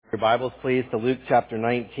Your Bibles, please, to Luke chapter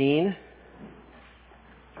 19.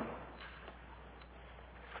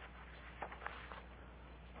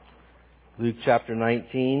 Luke chapter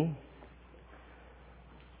 19.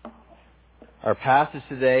 Our passage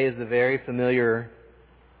today is the very familiar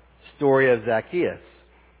story of Zacchaeus.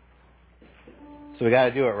 So we got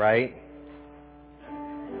to do it right.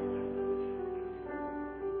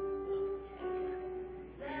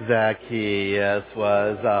 Zacchaeus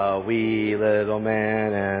was a wee little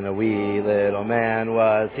man, and a wee little man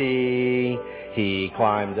was he. He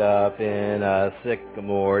climbed up in a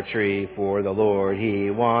sycamore tree for the Lord he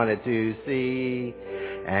wanted to see.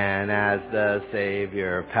 And as the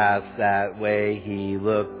Savior passed that way, he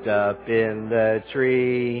looked up in the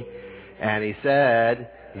tree, and he said,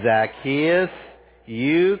 "Zacchaeus,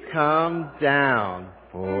 you come down,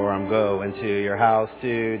 for I'm going to your house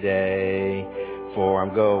today. For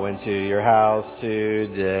I'm going to your house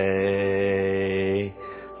today."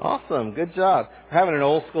 Awesome. Good job. We're having an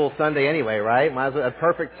old school Sunday anyway, right? Might as well, a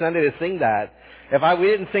perfect Sunday to sing that. If we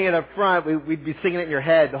didn't sing it up front, we'd be singing it in your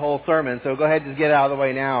head the whole sermon. So go ahead and just get it out of the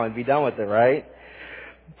way now and be done with it, right?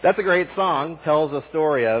 That's a great song. Tells the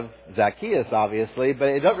story of Zacchaeus, obviously, but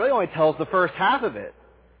it really only tells the first half of it.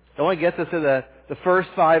 It only gets us to the first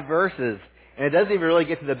 5 verses, and it doesn't even really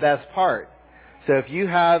get to the best part. So if you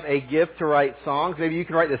have a gift to write songs, maybe you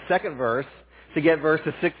can write the second verse to get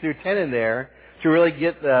verses 6 through 10 in there to really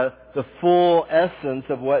get the full essence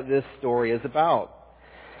of what this story is about.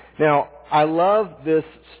 Now, I love this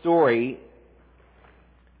story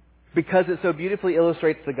because it so beautifully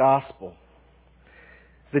illustrates the gospel.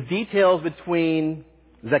 The details between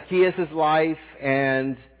Zacchaeus' life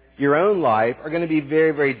and your own life are going to be very,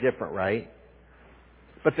 very different, right?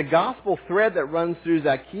 But the gospel thread that runs through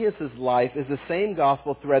Zacchaeus' life is the same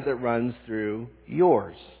gospel thread that runs through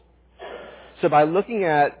yours. So by looking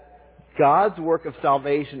at God's work of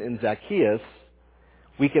salvation in Zacchaeus,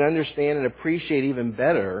 we can understand and appreciate even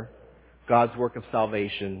better God's work of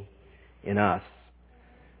salvation in us.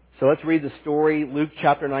 So let's read the story, Luke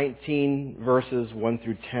chapter 19, verses 1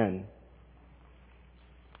 through 10.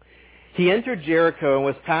 He entered Jericho and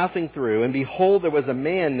was passing through, and behold, there was a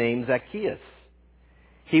man named Zacchaeus.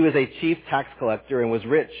 He was a chief tax collector and was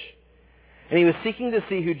rich. And he was seeking to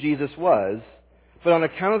see who Jesus was, but on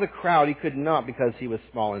account of the crowd he could not because he was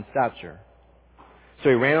small in stature. So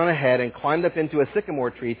he ran on ahead and climbed up into a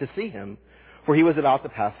sycamore tree to see him, for he was about to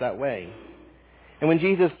pass that way. And when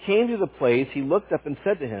Jesus came to the place, he looked up and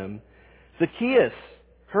said to him, "Zacchaeus,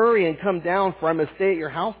 hurry and come down, for I must stay at your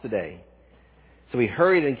house today." So he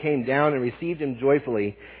hurried and came down and received him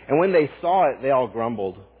joyfully. And when they saw it, they all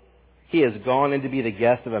grumbled, "He has gone in to be the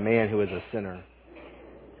guest of a man who is a sinner."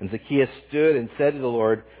 And Zacchaeus stood and said to the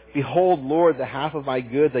Lord, "Behold, Lord, the half of my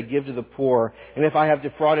goods I give to the poor, and if I have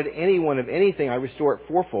defrauded anyone of anything, I restore it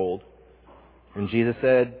fourfold." And Jesus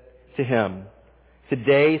said to him,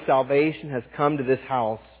 "Today salvation has come to this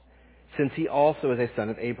house, since he also is a son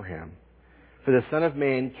of Abraham. For the Son of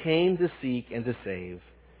Man came to seek and to save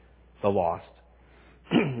the lost."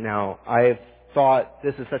 Now, I've thought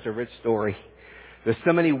this is such a rich story. There's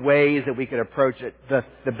so many ways that we could approach it.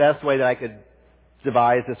 The best way that I could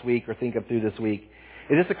devise this week or think of through this week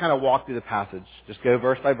is just to kind of walk through the passage. Just go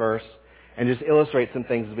verse by verse and just illustrate some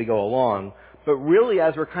things as we go along. But really,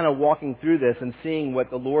 as we're kind of walking through this and seeing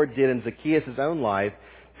what the Lord did in Zacchaeus' own life,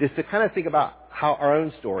 is to kind of think about how our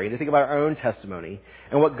own story, to think about our own testimony,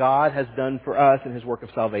 and what God has done for us in his work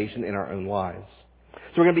of salvation in our own lives.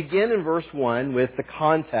 So we're going to begin in verse 1 with the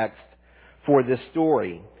context for this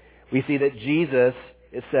story. We see that Jesus,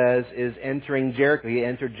 it says, is entering Jericho. He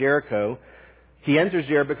entered Jericho. He enters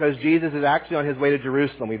here because Jesus is actually on his way to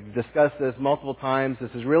Jerusalem. We've discussed this multiple times.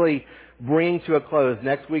 This is really bringing to a close.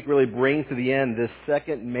 Next week really brings to the end this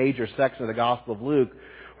second major section of the Gospel of Luke,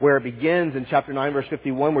 where it begins in chapter 9, verse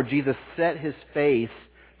 51, where Jesus set his face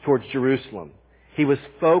towards Jerusalem. He was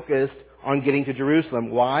focused on getting to Jerusalem.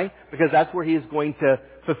 Why? Because that's where he is going to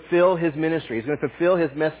fulfill his ministry. He's going to fulfill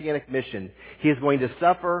his messianic mission. He is going to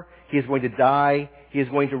suffer. He is going to die. He is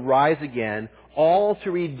going to rise again, all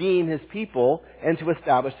to redeem his people and to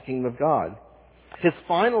establish the kingdom of God. His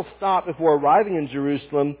final stop before arriving in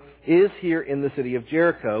Jerusalem is here in the city of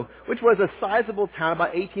Jericho, which was a sizable town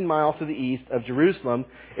about 18 miles to the east of Jerusalem.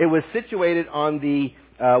 It was situated on the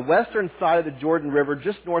western side of the Jordan River,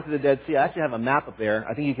 just north of the Dead Sea. I actually have a map up there.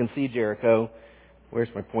 I think you can see Jericho.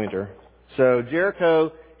 Where's my pointer? So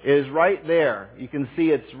Jericho is right there. You can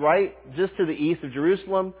see it's right just to the east of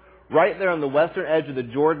Jerusalem, right there on the western edge of the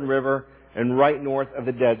Jordan River, and right north of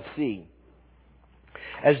the Dead Sea.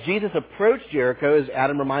 As Jesus approached Jericho, as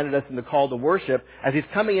Adam reminded us in the call to worship, as he's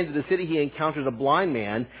coming into the city, he encounters a blind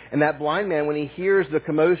man. And that blind man, when he hears the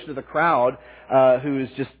commotion of the crowd, who's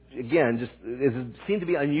seemed to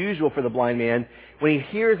be unusual for the blind man, when he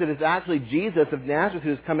hears that it's actually Jesus of Nazareth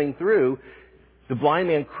who's coming through, the blind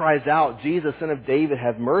man cries out, "Jesus, Son of David,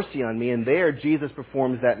 have mercy on me." And there, Jesus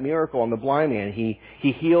performs that miracle on the blind man. He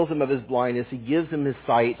heals him of his blindness. He gives him his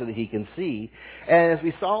sight so that he can see. And as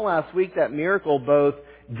we saw last week, that miracle both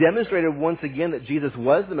demonstrated once again that Jesus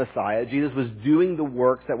was the Messiah. Jesus was doing the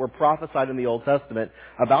works that were prophesied in the Old Testament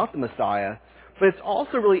about the Messiah. But it's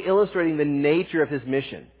also really illustrating the nature of his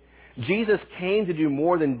mission. Jesus came to do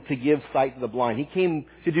more than to give sight to the blind. He came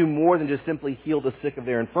to do more than just simply heal the sick of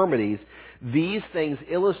their infirmities. These things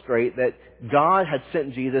illustrate that God had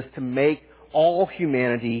sent Jesus to make all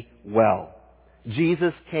humanity well.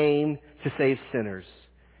 Jesus came to save sinners.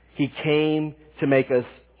 He came to make us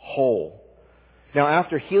whole. Now,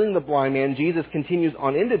 after healing the blind man, Jesus continues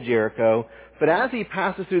on into Jericho, but as he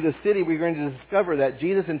passes through the city, we're going to discover that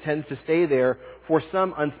Jesus intends to stay there for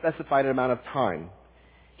some unspecified amount of time.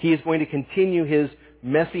 He is going to continue his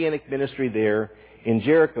messianic ministry there in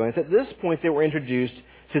Jericho. And it's at this point that we're introduced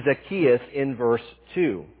to Zacchaeus in verse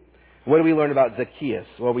 2. What do we learn about Zacchaeus?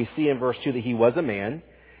 Well, we see in verse 2 that he was a man.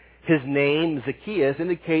 His name, Zacchaeus,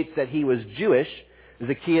 indicates that he was Jewish.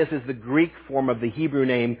 Zacchaeus is the Greek form of the Hebrew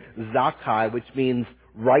name Zakkai, which means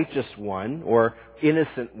righteous one or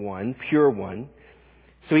innocent one, pure one.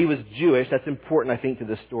 So he was Jewish. That's important, I think, to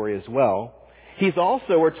this story as well. He's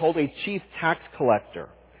also, we're told, a chief tax collector.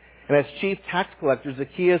 And as chief tax collector,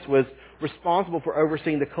 Zacchaeus was responsible for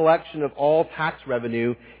overseeing the collection of all tax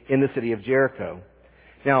revenue in the city of Jericho.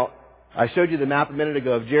 Now, I showed you the map a minute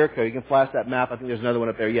ago of Jericho. You can flash that map. I think there's another one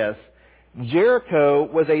up there, yes. Jericho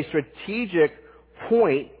was a strategic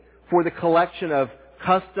point for the collection of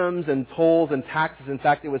customs and tolls and taxes. In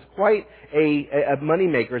fact, it was quite a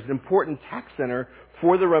moneymaker. It's an important tax center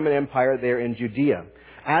for the Roman Empire there in Judea.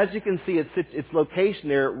 As you can see, its location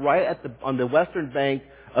there, right on the western bank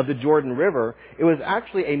of the Jordan River. It was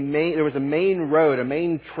actually there was a main road, a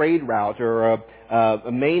main trade route, or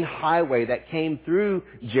a main highway that came through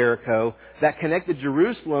Jericho that connected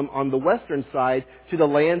Jerusalem on the western side to the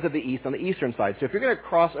lands of the east on the eastern side. So if you're going to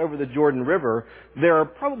cross over the Jordan River, there are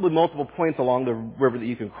probably multiple points along the river that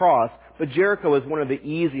you can cross, but Jericho is one of the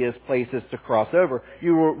easiest places to cross over.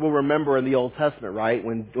 You will remember in the Old Testament, right,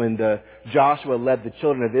 when Joshua led the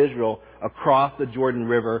children of Israel across the Jordan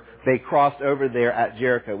River, they crossed over there at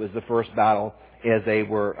Jericho. It was the first battle as they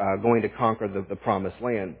were going to conquer the promised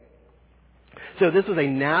land. So this was a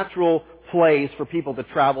natural place for people to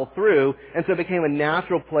travel through, and so it became a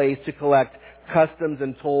natural place to collect customs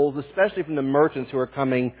and tolls, especially from the merchants who are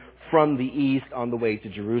coming from the east on the way to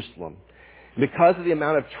Jerusalem. Because of the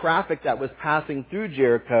amount of traffic that was passing through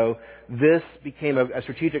Jericho, this became a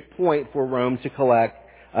strategic point for Rome to collect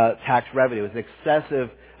tax revenue. It was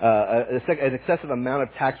an excessive amount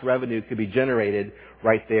of tax revenue could be generated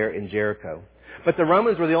right there in Jericho. But the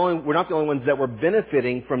Romans were not the only ones that were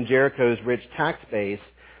benefiting from Jericho's rich tax base.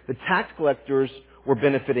 The tax collectors were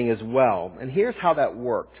benefiting as well. And here's how that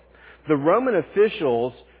worked. The Roman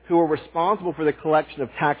officials who were responsible for the collection of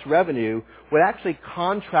tax revenue would actually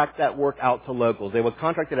contract that work out to locals. They would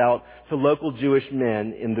contract it out to local Jewish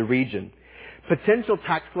men in the region. Potential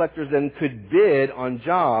tax collectors then could bid on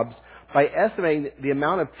jobs by estimating the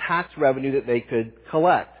amount of tax revenue that they could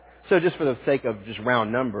collect. So just for the sake of just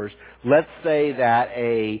round numbers, let's say that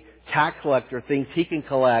a tax collector thinks he can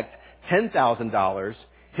collect $10,000.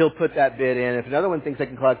 He'll put that bid in. If another one thinks they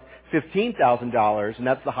can collect $15,000, and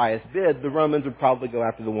that's the highest bid, the Romans would probably go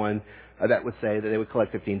after the one that would say that they would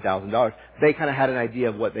collect $15,000. They kind of had an idea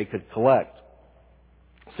of what they could collect.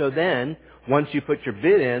 So then, once you put your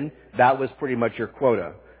bid in, that was pretty much your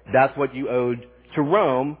quota. That's what you owed to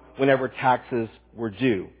Rome whenever taxes were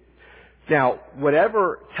due. Now,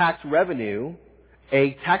 whatever tax revenue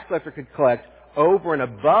a tax collector could collect over and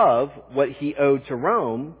above what he owed to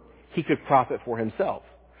Rome, he could profit for himself.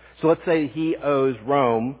 So let's say he owes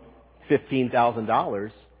Rome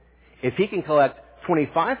 $15,000. If he can collect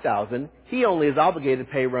 $25,000, he only is obligated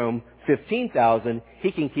to pay Rome $15,000.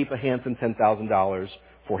 He can keep a handsome $10,000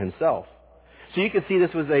 for himself. So you can see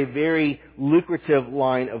this was a very lucrative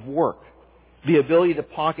line of work. The ability to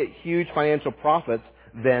pocket huge financial profits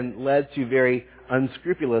then led to very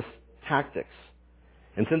unscrupulous tactics.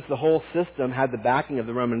 And since the whole system had the backing of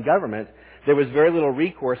the Roman government, there was very little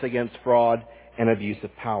recourse against fraud and abuse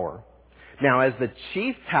of power. Now, as the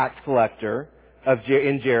chief tax collector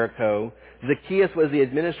in Jericho, Zacchaeus was the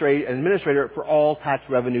administrator for all tax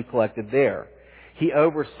revenue collected there. He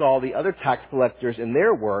oversaw the other tax collectors in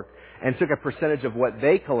their work, and took a percentage of what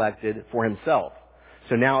they collected for himself.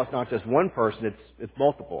 So now it's not just one person, it's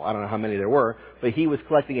multiple. I don't know how many there were, but he was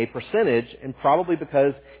collecting a percentage, and probably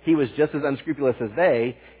because he was just as unscrupulous as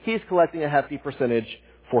they, he's collecting a hefty percentage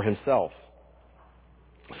for himself.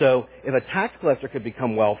 So if a tax collector could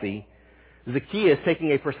become wealthy, Zacchaeus,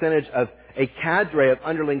 taking a percentage of a cadre of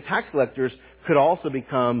underling tax collectors, could also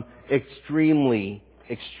become extremely,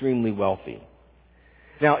 extremely wealthy.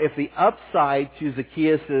 Now, if the upside to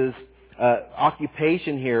Zacchaeus'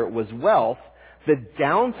 occupation here was wealth, the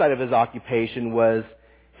downside of his occupation was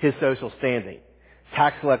his social standing.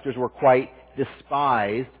 Tax collectors were quite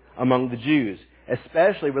despised among the Jews,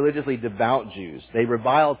 especially religiously devout Jews. They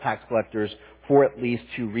reviled tax collectors for at least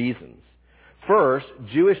two reasons. First,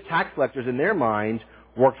 Jewish tax collectors in their mind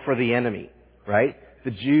worked for the enemy, right?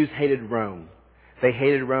 The Jews hated Rome. They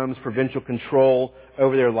hated Rome's provincial control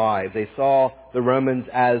over their lives. They saw the Romans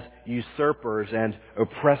as usurpers and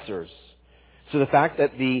oppressors. So the fact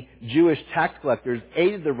that the Jewish tax collectors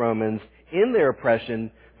aided the Romans in their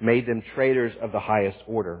oppression made them traitors of the highest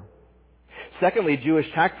order. Secondly, Jewish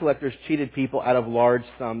tax collectors cheated people out of large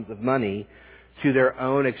sums of money to their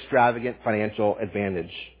own extravagant financial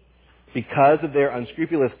advantage. Because of their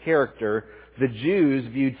unscrupulous character, the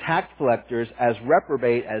Jews viewed tax collectors as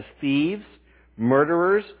reprobate as thieves,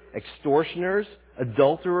 murderers, extortioners,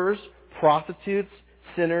 adulterers, prostitutes,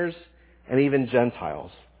 sinners, and even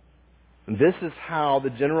Gentiles. And this is how the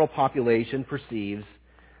general population perceives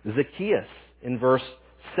Zacchaeus in verse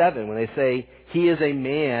 7 when they say, he is a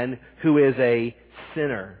man who is a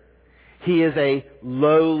sinner. He is a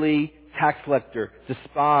lowly tax collector,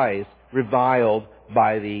 despised, reviled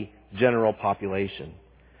by the general population.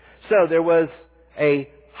 So there was a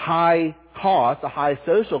high cost, a high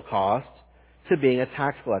social cost to being a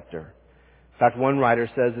tax collector. In fact, one writer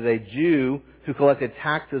says that a Jew who collected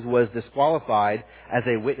taxes was disqualified as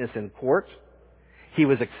a witness in court. He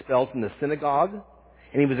was expelled from the synagogue,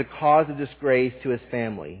 and he was a cause of disgrace to his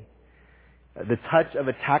family. The touch of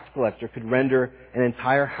a tax collector could render an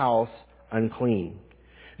entire house unclean.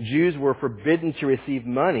 Jews were forbidden to receive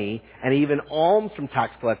money and even alms from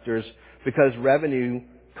tax collectors because revenue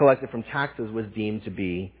collected from taxes was deemed to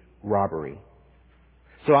be robbery.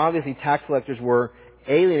 So obviously tax collectors were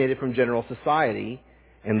alienated from general society,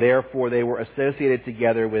 and therefore they were associated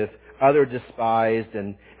together with other despised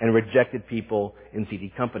and rejected people in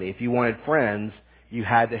seedy company. If you wanted friends, you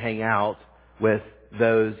had to hang out with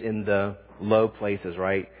those in the low places,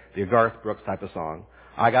 right? The Garth Brooks type of song.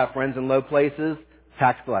 I got friends in low places,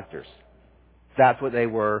 tax collectors. That's what they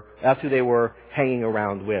were. That's who they were hanging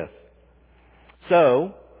around with.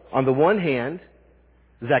 So, on the one hand,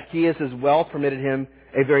 Zacchaeus' wealth permitted him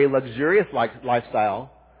a very luxurious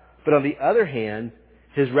lifestyle, but on the other hand,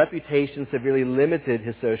 his reputation severely limited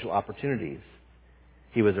his social opportunities.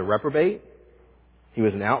 He was a reprobate. He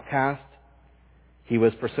was an outcast. He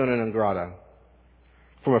was persona non grata.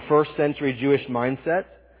 From a first century Jewish mindset,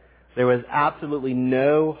 there was absolutely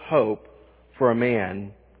no hope for a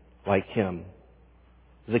man like him.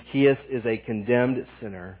 Zacchaeus is a condemned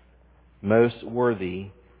sinner, most worthy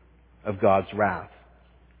of God's wrath.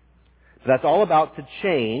 But that's all about to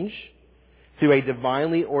change through a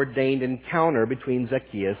divinely ordained encounter between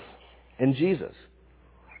Zacchaeus and Jesus.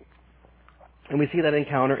 And we see that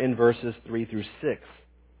encounter in verses 3 through 6.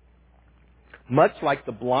 Much like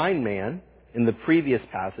the blind man in the previous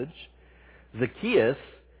passage, Zacchaeus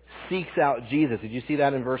seeks out Jesus. Did you see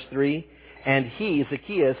that in verse 3? And he,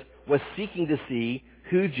 Zacchaeus, was seeking to see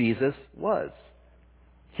who Jesus was.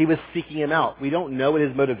 He was seeking him out. We don't know what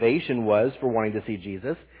his motivation was for wanting to see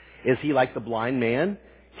Jesus. Is he like the blind man,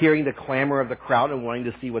 hearing the clamor of the crowd and wanting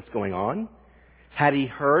to see what's going on? Had he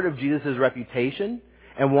heard of Jesus' reputation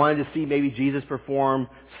and wanted to see maybe Jesus perform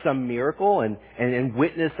some miracle and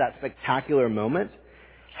witness that spectacular moment?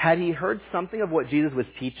 Had he heard something of what Jesus was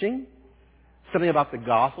teaching? Something about the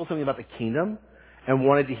gospel, something about the kingdom, and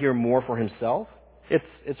wanted to hear more for himself?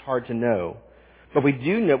 It's hard to know. But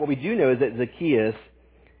what we do know is that Zacchaeus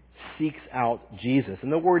seeks out Jesus.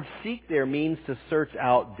 And the word seek there means to search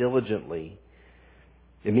out diligently.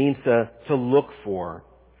 It means to look for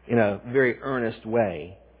in a very earnest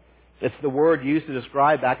way. It's the word used to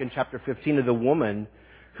describe back in chapter 15 of the woman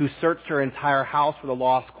who searched her entire house for the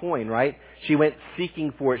lost coin, right? She went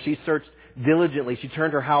seeking for it. She searched diligently. She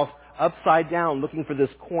turned her house upside down looking for this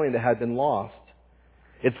coin that had been lost.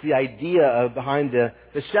 It's the idea behind the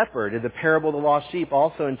shepherd in the parable of the lost sheep,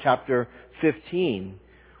 also in chapter 15,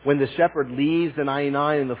 when the shepherd leaves the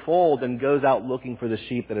 99 in the fold and goes out looking for the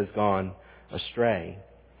sheep that has gone astray.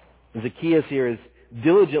 Zacchaeus here is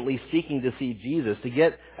diligently seeking to see Jesus, to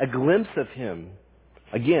get a glimpse of him.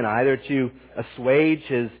 Again, either to assuage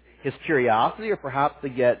his his curiosity or perhaps to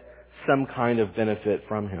get some kind of benefit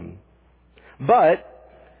from him. But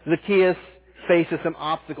Zacchaeus faces some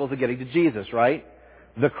obstacles to getting to Jesus, right?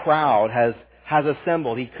 The crowd has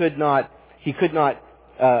assembled. He could not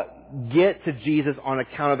get to Jesus on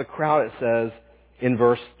account of the crowd, it says in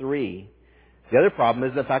verse 3. The other problem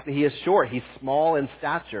is the fact that he is short. He's small in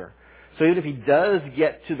stature. So even if he does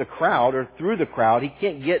get to the crowd or through the crowd, he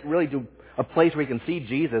can't get really to a place where he can see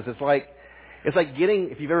Jesus. It's like getting,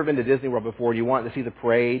 if you've ever been to Disney World before, you want to see the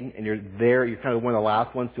parade, and you're kind of one of the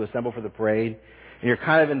last ones to assemble for the parade, and you're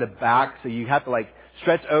kind of in the back, so you have to like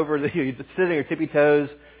stretch over, you sit on your tippy toes,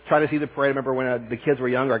 try to see the parade. I remember when the kids were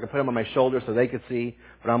younger, I could put them on my shoulder so they could see,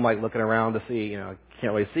 but I'm like looking around to see, I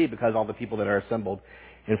can't really see because all the people that are assembled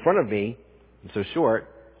in front of me, I'm so short.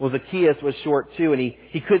 Well, Zacchaeus was short too, and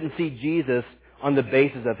he couldn't see Jesus on the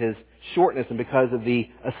basis of his shortness and because of the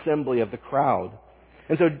assembly of the crowd.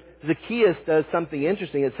 And so Zacchaeus does something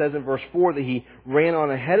interesting. It says in verse 4 that he ran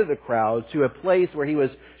on ahead of the crowd to a place where he was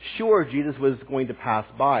sure Jesus was going to pass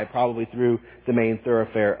by, probably through the main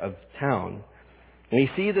thoroughfare of town. And he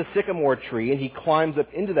sees a sycamore tree, and he climbs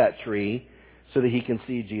up into that tree so that he can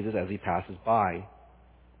see Jesus as he passes by.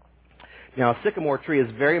 Now, a sycamore tree is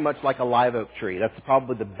very much like a live oak tree. That's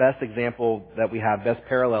probably the best example that we have, best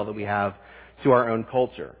parallel that we have to our own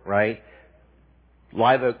culture, right?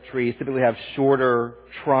 Live oak trees typically have shorter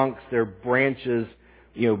trunks. Their branches,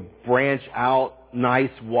 branch out,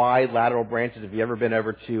 nice, wide, lateral branches. If you've ever been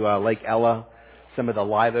over to Lake Ella, some of the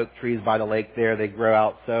live oak trees by the lake there, they grow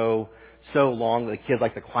out so long that the kids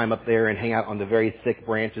like to climb up there and hang out on the very thick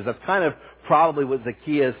branches. That's kind of probably what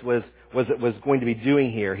Zacchaeus was going to be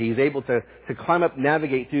doing here. He's able to climb up,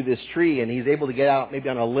 navigate through this tree, and he's able to get out maybe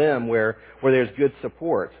on a limb where there's good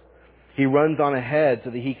support. He runs on ahead so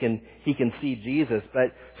that he can see Jesus.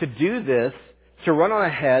 But to do this, to run on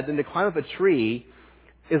ahead and to climb up a tree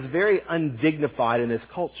is very undignified in this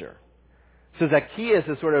culture. So Zacchaeus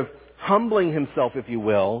is sort of humbling himself, if you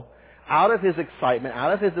will, out of his excitement,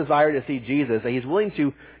 out of his desire to see Jesus, and he's willing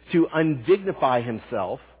to undignify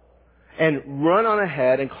himself and run on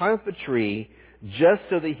ahead and climb up a tree just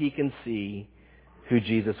so that he can see who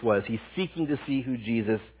Jesus was. He's seeking to see who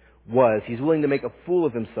Jesus was. He's willing to make a fool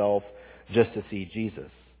of himself just to see Jesus.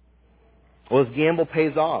 Well, his gamble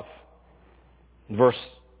pays off. Verse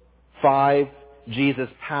 5, Jesus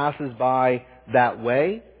passes by that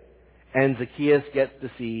way, and Zacchaeus gets to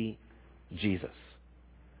see Jesus.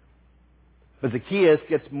 But Zacchaeus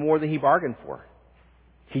gets more than he bargained for.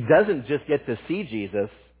 He doesn't just get to see Jesus.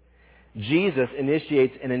 Jesus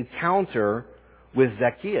initiates an encounter with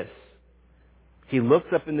Zacchaeus. He looks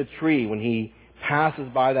up in the tree when he passes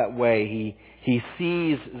by that way. He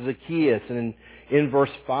sees Zacchaeus, and in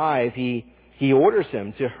verse 5, he orders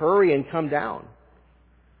him to hurry and come down.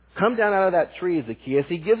 Come down out of that tree, Zacchaeus.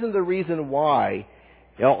 He gives him the reason why,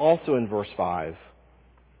 also in verse 5.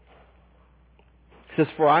 He says,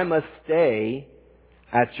 "For I must stay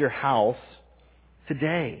at your house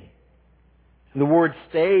today." The word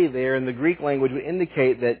 "stay" there in the Greek language would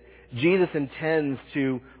indicate that Jesus intends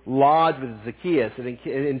to lodge with Zacchaeus. It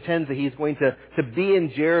intends that he's going to be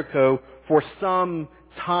in Jericho for some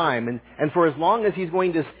time. And for as long as he's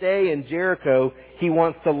going to stay in Jericho, he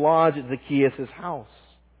wants to lodge at Zacchaeus' house.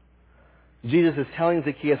 Jesus is telling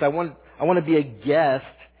Zacchaeus, I want to be a guest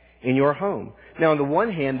in your home. Now, on the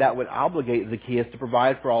one hand, that would obligate Zacchaeus to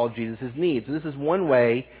provide for all of Jesus' needs. So this is one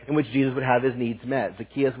way in which Jesus would have his needs met.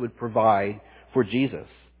 Zacchaeus would provide for Jesus.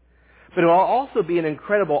 But it will also be an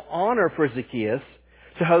incredible honor for Zacchaeus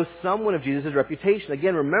to host someone of Jesus' reputation.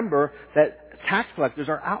 Again, remember that tax collectors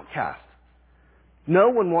are outcasts.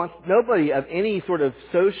 Nobody of any sort of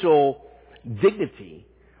social dignity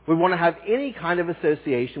would want to have any kind of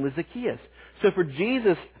association with Zacchaeus. So for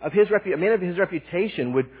Jesus, a man of his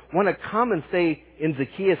reputation would want to come and stay in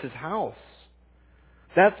Zacchaeus' house.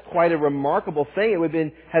 That's quite a remarkable thing. It would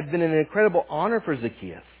have been an incredible honor for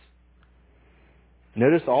Zacchaeus.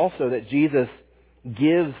 Notice also that Jesus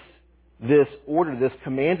gives this order, this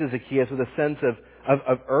command to Zacchaeus with a sense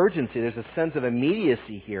of urgency. There's a sense of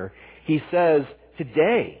immediacy here. He says,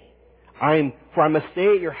 today, for I must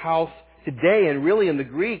stay at your house today. And really in the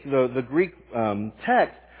Greek, the Greek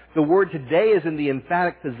text, the word today is in the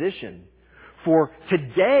emphatic position. For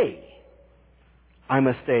today, I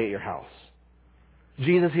must stay at your house.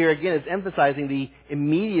 Jesus here again is emphasizing the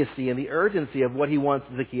immediacy and the urgency of what he wants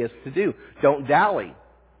Zacchaeus to do. Don't dally.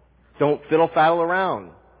 Don't fiddle-faddle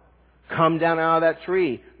around. Come down out of that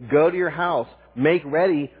tree. Go to your house. Make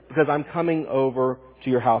ready because I'm coming over to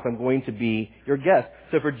your house. I'm going to be your guest.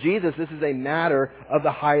 So for Jesus, this is a matter of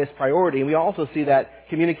the highest priority. And we also see that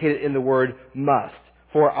communicated in the word must.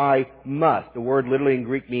 for I must. The word literally in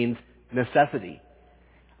Greek means necessity.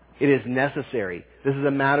 It is necessary. This is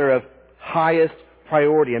a matter of highest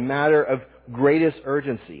priority, a matter of greatest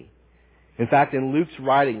urgency. In fact, in Luke's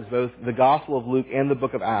writings, both the Gospel of Luke and the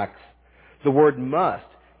book of Acts, the word must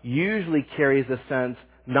usually carries a sense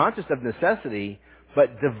not just of necessity,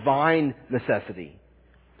 but divine necessity.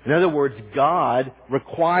 In other words, God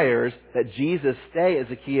requires that Jesus stay at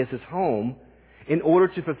Zacchaeus' home in order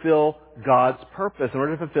to fulfill God's purpose, in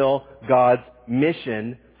order to fulfill God's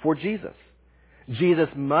mission for Jesus. Jesus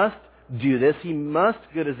must do this. He must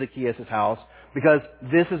go to Zacchaeus' house because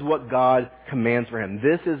this is what God commands for him.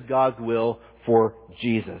 This is God's will for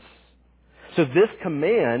Jesus. So this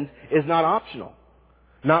command is not optional.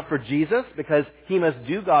 Not for Jesus because he must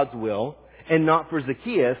do God's will, and not for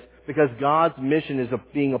Zacchaeus because God's mission is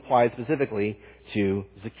being applied specifically to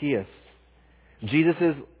Zacchaeus.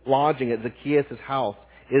 Jesus' lodging at Zacchaeus' house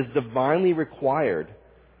is divinely required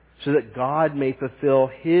so that God may fulfill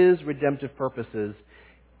his redemptive purposes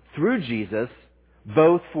through Jesus,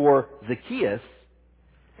 both for Zacchaeus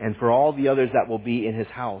and for all the others that will be in his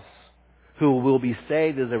house, who will be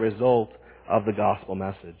saved as a result of the gospel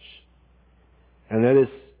message. And notice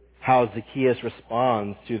how Zacchaeus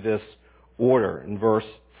responds to this order in verse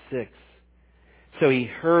 6. So he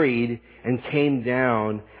hurried and came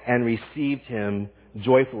down and received him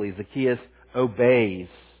joyfully. Zacchaeus obeys,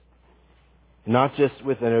 not just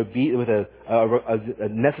with a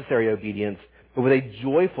necessary obedience, but with a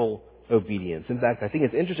joyful obedience. In fact, I think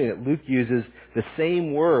it's interesting that Luke uses the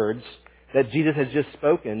same words that Jesus has just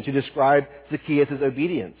spoken to describe Zacchaeus'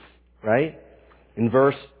 obedience, right? In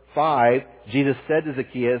verse 5, Jesus said to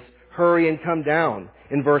Zacchaeus, hurry and come down.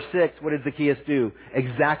 In verse 6, what did Zacchaeus do?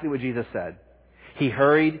 Exactly what Jesus said. He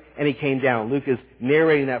hurried and he came down. Luke is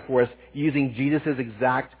narrating that for us using Jesus'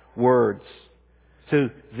 exact words. So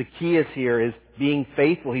Zacchaeus here is being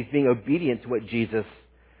faithful. He's being obedient to what Jesus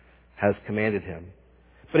has commanded him.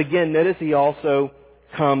 But again, notice he also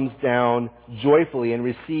comes down joyfully and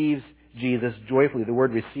receives Jesus joyfully. The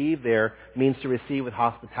word receive there means to receive with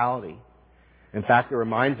hospitality. In fact, it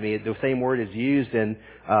reminds me, the same word is used in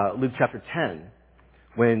Luke chapter 10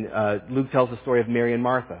 when Luke tells the story of Mary and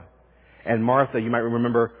Martha. And Martha, you might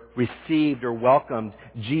remember, received or welcomed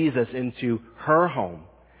Jesus into her home.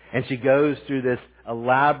 And she goes through this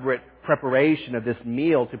elaborate preparation of this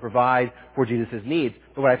meal to provide for Jesus' needs.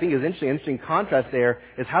 But what I think is interesting contrast there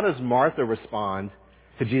is how does Martha respond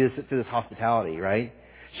to Jesus, to this hospitality, right?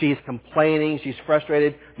 She's complaining. She's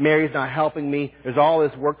frustrated. Mary's not helping me. There's all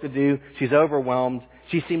this work to do. She's overwhelmed.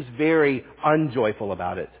 She seems very unjoyful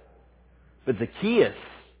about it. But Zacchaeus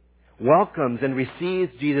welcomes and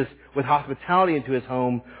receives Jesus with hospitality into his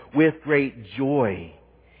home with great joy.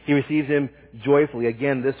 He receives him joyfully.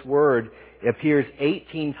 Again, this word appears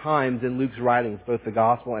 18 times in Luke's writings, both the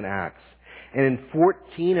Gospel and Acts. And in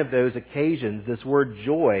 14 of those occasions, this word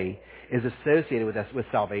joy is associated with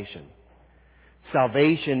salvation.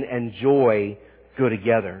 Salvation and joy go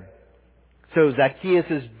together. So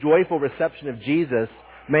Zacchaeus' joyful reception of Jesus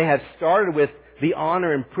may have started with the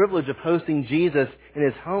honor and privilege of hosting Jesus in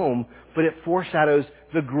his home, but it foreshadows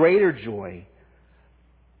the greater joy,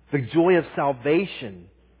 the joy of salvation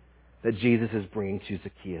that Jesus is bringing to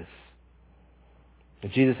Zacchaeus.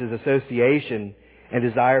 And Jesus' association and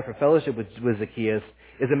desire for fellowship with Zacchaeus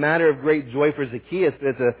is a matter of great joy for Zacchaeus, but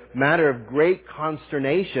it's a matter of great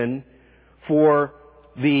consternation for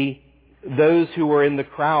those who were in the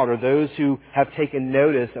crowd or those who have taken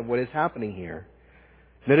notice of what is happening here.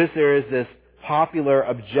 Notice there is this popular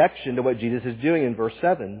objection to what Jesus is doing in verse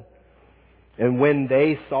 7. And when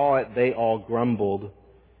they saw it, they all grumbled.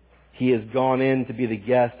 He has gone in to be the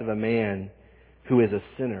guest of a man who is a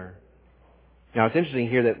sinner. Now it's interesting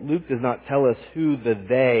here that Luke does not tell us who the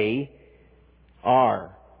they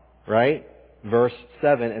are, right? Verse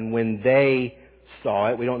 7, and when they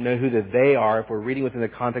saw it, we don't know who the they are. If we're reading within the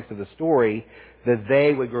context of the story, the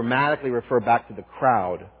they would grammatically refer back to the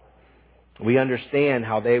crowd. We understand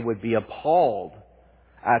how they would be appalled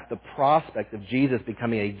at the prospect of Jesus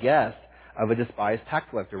becoming a guest of a despised tax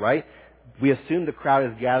collector, right? We assume the crowd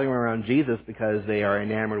is gathering around Jesus because they are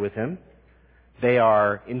enamored with him. They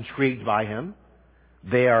are intrigued by him.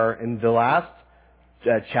 They are, in the last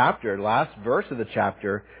last verse of the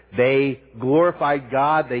chapter, they glorified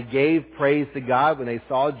God. They gave praise to God when they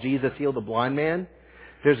saw Jesus heal the blind man.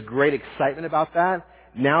 There's great excitement about that.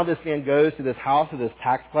 Now this man goes to this house of this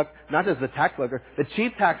tax collector, not just the tax collector, the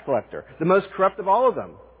chief tax collector, the most corrupt of all of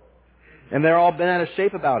them. And they're all bent out of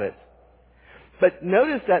shape about it. But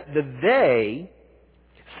notice that the they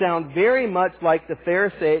sound very much like the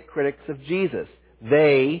Pharisaic critics of Jesus.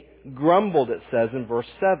 They grumbled, it says in verse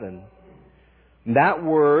 7. That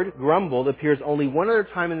word, grumbled, appears only one other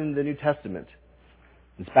time in the New Testament.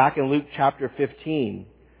 It's back in Luke chapter 15,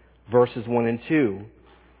 verses 1 and 2.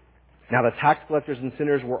 Now the tax collectors and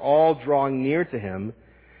sinners were all drawing near to him,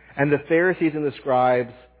 and the Pharisees and the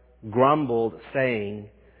scribes grumbled, saying,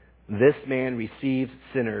 "This man receives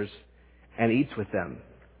sinners and eats with them."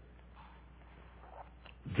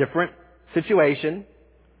 Different situation,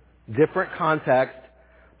 different context,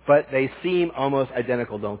 but they seem almost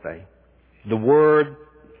identical, don't they? The word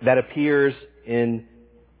that appears in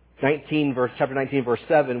chapter 19, verse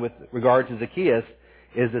 7 with regard to Zacchaeus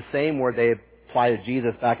is the same word they apply to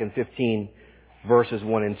Jesus back in 15, verses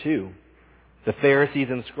 1 and 2. The Pharisees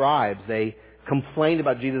and scribes, they complained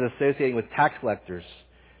about Jesus associating with tax collectors,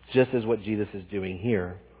 just as what Jesus is doing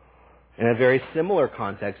here. In a very similar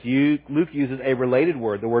context, Luke uses a related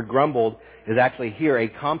word. The word grumbled is actually here a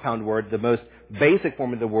compound word. The most basic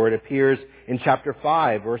form of the word appears in chapter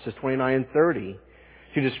 5, verses 29 and 30,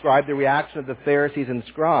 to describe the reaction of the Pharisees and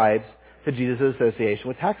scribes to Jesus' association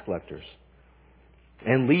with tax collectors.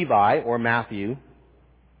 And Levi, or Matthew,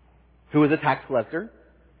 who was a tax collector,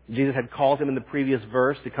 Jesus had called him in the previous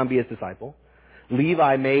verse to come be his disciple.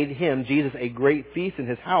 Levi made him, Jesus, a great feast in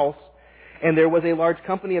his house, and there was a large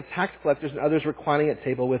company of tax collectors and others reclining at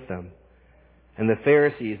table with them. And the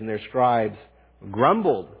Pharisees and their scribes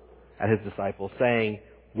grumbled at his disciples, saying,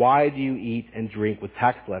 "Why do you eat and drink with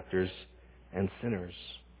tax collectors and sinners?"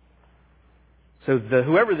 So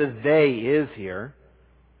whoever this they is here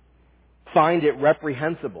find it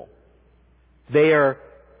reprehensible. They are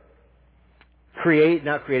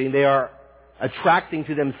they are attracting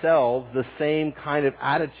to themselves the same kind of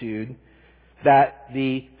attitude that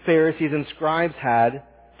the Pharisees and scribes had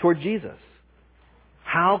toward Jesus.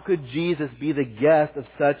 How could Jesus be the guest of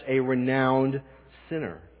such a renowned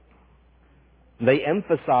sinner? They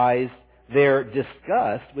emphasize their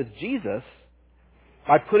disgust with Jesus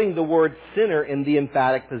by putting the word sinner in the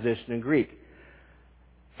emphatic position in Greek.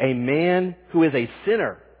 A man who is a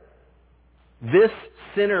sinner. This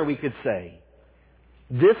sinner, we could say.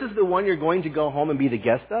 This is the one you're going to go home and be the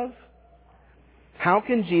guest of? How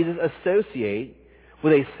can Jesus associate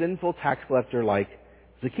with a sinful tax collector like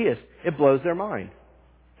Zacchaeus? It blows their mind.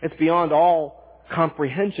 It's beyond all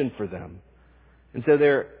comprehension for them. And so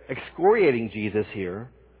they're excoriating Jesus here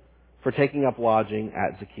for taking up lodging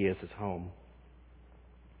at Zacchaeus' home.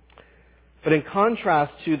 But in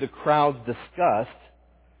contrast to the crowd's disgust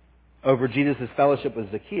over Jesus' fellowship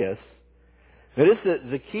with Zacchaeus, notice that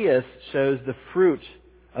Zacchaeus shows the fruit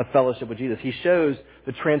of fellowship with Jesus. He shows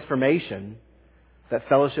the transformation that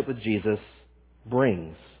fellowship with Jesus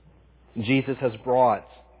brings. Jesus has brought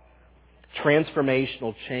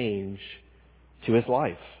transformational change to his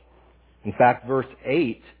life. In fact, verse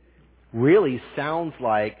 8 really sounds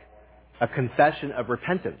like a confession of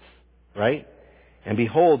repentance, right? And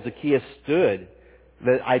behold, Zacchaeus stood.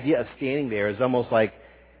 The idea of standing there is almost like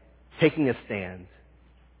taking a stand,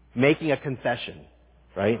 making a confession,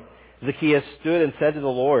 right? Zacchaeus stood and said to the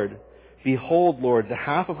Lord, "Behold, Lord, the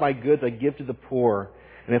half of my goods I give to the poor,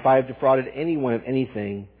 and if I have defrauded anyone of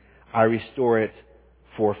anything, I restore it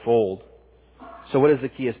fourfold." So what is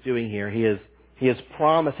Zacchaeus doing here? He is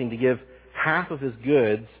promising to give half of his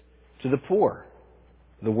goods to the poor.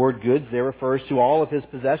 The word goods there refers to all of his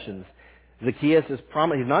possessions. Zacchaeus is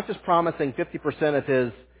he's not just promising 50% of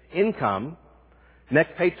his income.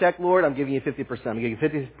 Next paycheck, Lord, I'm giving you 50%. I'm giving you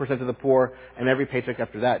 50% to the poor, and every paycheck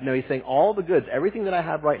after that. No, he's saying all the goods, everything that I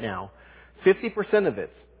have right now, 50% of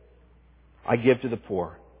it, I give to the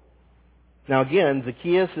poor. Now again,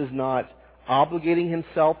 Zacchaeus is not obligating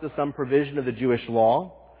himself to some provision of the Jewish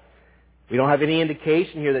law. We don't have any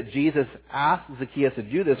indication here that Jesus asked Zacchaeus to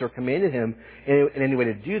do this or commanded him in any way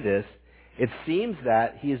to do this. It seems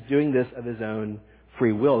that he is doing this of his own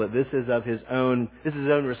free will, that this is his own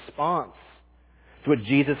response to what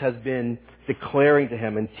Jesus has been declaring to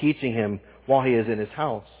him and teaching him while he is in his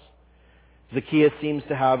house. Zacchaeus seems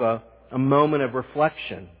to have a moment of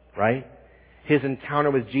reflection, right? His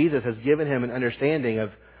encounter with Jesus has given him an understanding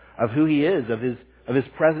of who he is, of his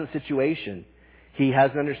present situation. He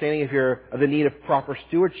has an understanding of the need of proper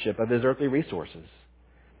stewardship of his earthly resources.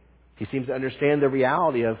 He seems to understand the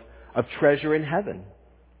reality of treasure in heaven.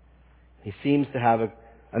 He seems to have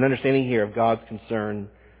an understanding here of God's concern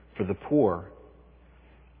for the poor.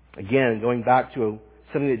 Again, going back to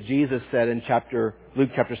something that Jesus said in Luke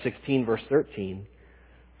chapter 16, verse 13,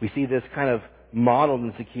 we see this kind of modeled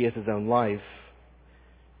in Zacchaeus' own life.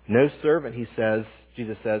 No servant,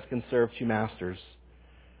 Jesus says, can serve two masters.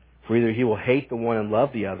 For either he will hate the one and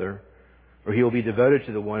love the other, or he will be devoted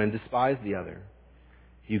to the one and despise the other.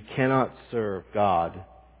 You cannot serve God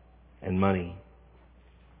and money.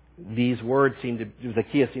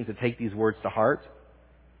 Zacchaeus seems to take these words to heart.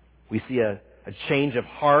 We see a change of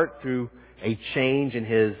heart through a change in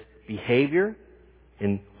his behavior,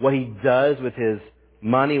 in what he does with his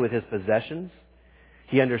money, with his possessions.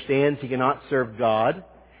 He understands he cannot serve God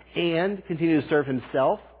and continue to serve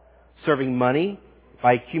himself, serving money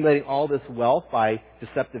by accumulating all this wealth by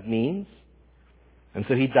deceptive means. And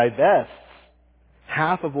so he divests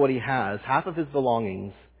half of what he has, half of his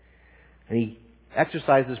belongings, and he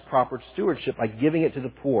exercises proper stewardship by giving it to the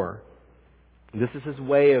poor. This is his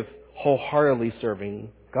way of wholeheartedly serving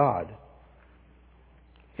God.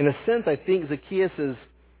 In a sense, I think Zacchaeus'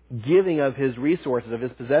 giving of his resources, of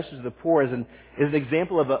his possessions to the poor is an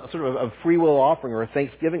example of a sort of a free will offering or a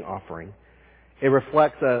thanksgiving offering. It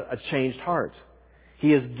reflects a changed heart.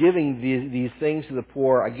 He is giving these things to the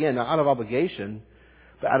poor, again, not out of obligation,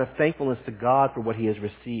 but out of thankfulness to God for what he has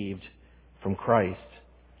received from Christ.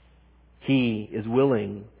 He is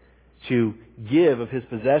willing to give of his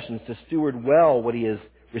possessions, to steward well what he has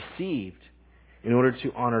received in order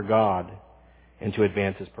to honor God and to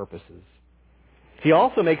advance his purposes. He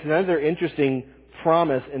also makes another interesting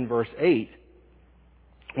promise in verse 8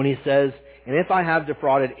 when he says, "And if I have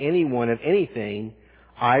defrauded anyone of anything,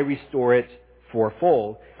 I restore it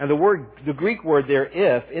fourfold." And the Greek word there,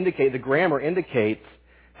 the grammar indicates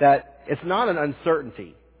that it's not an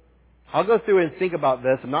uncertainty. I'll go through and think about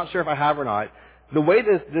this. I'm not sure if I have or not. The way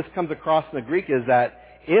this comes across in the Greek is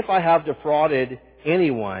that if I have defrauded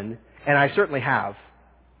anyone, and I certainly have,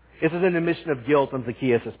 this is an admission of guilt on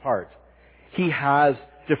Zacchaeus' part. He has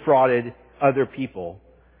defrauded other people,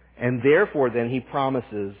 and therefore then he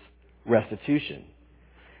promises restitution.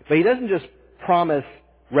 But he doesn't just promise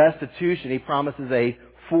restitution, he promises a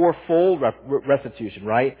fourfold restitution,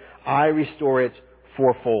 right? I restore it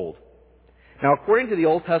fourfold. Now, according to the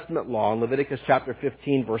Old Testament law, in Leviticus chapter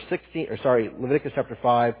 15, Leviticus chapter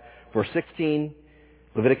 5, verse 16,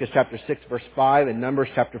 Leviticus chapter 6, verse 5, and Numbers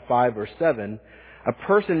chapter 5, verse 7, a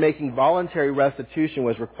person making voluntary restitution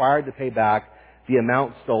was required to pay back the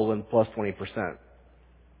amount stolen plus 20%.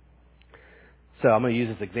 So I'm going to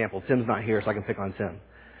use this example. Tim's not here, so I can pick on Tim.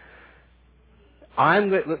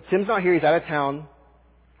 Tim's not here, he's out of town.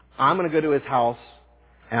 I'm going to go to his house,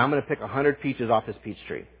 and I'm going to pick 100 peaches off his peach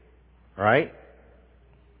tree. All right?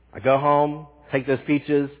 I go home, take those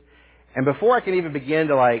peaches, and before I can even begin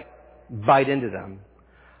to bite into them,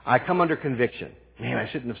 I come under conviction. Man, I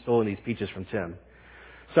shouldn't have stolen these peaches from Tim.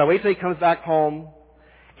 So I wait till he comes back home,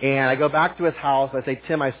 and I go back to his house. I say,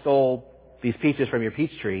 "Tim, I stole these peaches from your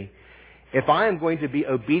peach tree." If I am going to be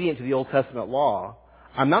obedient to the Old Testament law,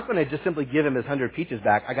 I'm not going to just simply give him his 100 peaches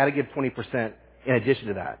back. I got to give 20% in addition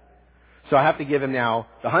to that. So I have to give him now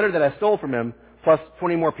the 100 that I stole from him plus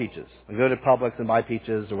 20 more peaches. I go to Publix and buy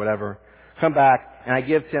peaches or whatever, come back, and I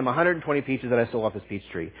give Tim 120 peaches that I stole off his peach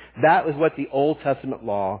tree. That is what the Old Testament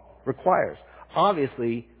law requires.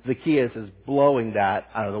 Obviously, Zacchaeus is blowing that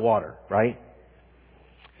out of the water, right?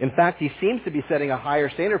 In fact, he seems to be setting a higher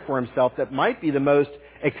standard for himself that might be the most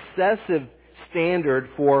excessive standard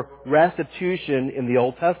for restitution in the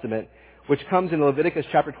Old Testament, which comes in Leviticus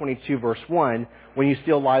chapter 22, verse 1, when you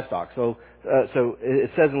steal livestock. So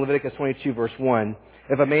it says in Leviticus 22, verse 1,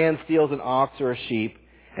 if a man steals an ox or a sheep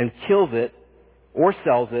and kills it or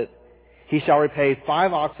sells it, he shall repay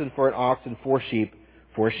 5 oxen for an ox and 4 sheep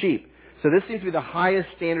for a sheep. So this seems to be the highest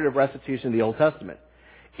standard of restitution in the Old Testament.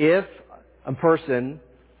 If a person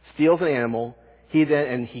steals an animal, he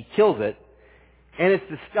kills it, and it's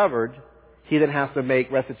discovered, he then has to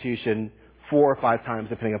make restitution 4 or 5 times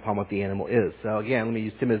depending upon what the animal is. So again, let me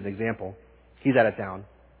use Tim as an example. He's out of town.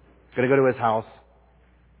 Going to go to his house.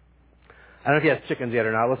 I don't know if he has chickens yet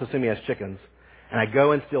or not. Let's assume he has chickens. And I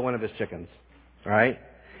go and steal one of his chickens. All right?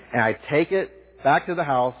 And I take it back to the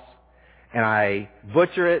house, and I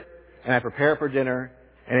butcher it, and I prepare it for dinner,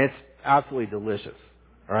 and it's absolutely delicious.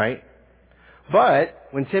 All right? But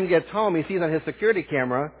when Tim gets home, he sees on his security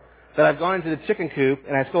camera that I've gone into the chicken coop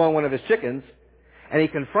and I've stolen one of his chickens, and he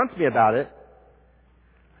confronts me about it.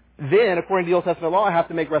 Then, according to the Old Testament law, I have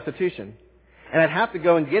to make restitution. And I'd have to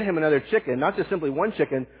go and get him another chicken, not just simply one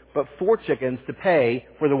chicken, but 4 chickens to pay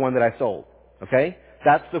for the one that I sold. Okay?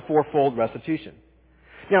 That's the fourfold restitution.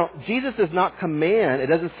 Now, Jesus does not command, it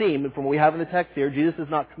doesn't seem, from what we have in the text here, Jesus does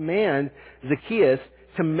not command Zacchaeus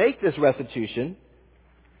to make this restitution,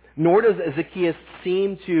 nor does Zacchaeus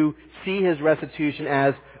seem to see his restitution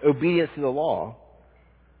as obedience to the law.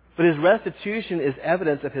 But his restitution is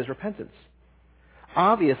evidence of his repentance.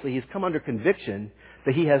 Obviously, he's come under conviction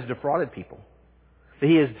that he has defrauded people, that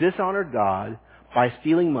he has dishonored God by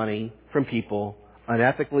stealing money from people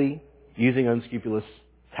unethically, using unscrupulous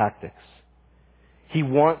tactics. He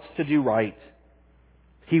wants to do right.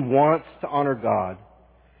 He wants to honor God.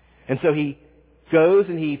 And so he goes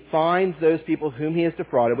and he finds those people whom he has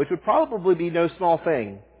defrauded, which would probably be no small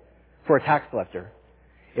thing for a tax collector.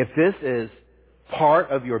 If this is part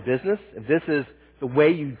of your business, if this is the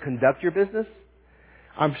way you conduct your business,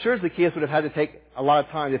 I'm sure Zacchaeus would have had to take a lot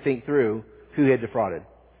of time to think through who he had defrauded.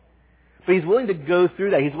 But he's willing to go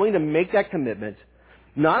through that. He's willing to make that commitment,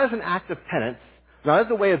 not as an act of penance, not as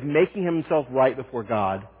a way of making himself right before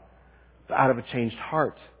God, but out of a changed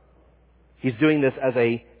heart. He's doing this as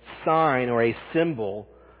a sign or a symbol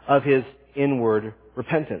of his inward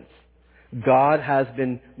repentance. God has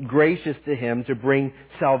been gracious to him to bring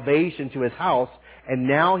salvation to his house, and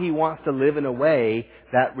now he wants to live in a way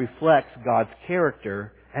that reflects God's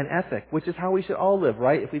character and ethic, which is how we should all live,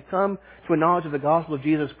 right? If we've come to a knowledge of the gospel of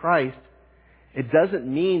Jesus Christ, it doesn't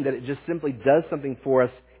mean that it just simply does something for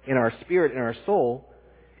us in our spirit, in our soul.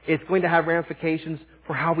 It's going to have ramifications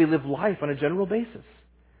for how we live life on a general basis.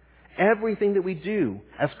 Everything that we do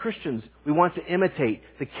as Christians, we want to imitate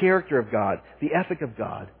the character of God, the ethic of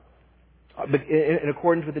God, but in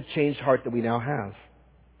accordance with the changed heart that we now have.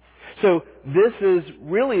 So this is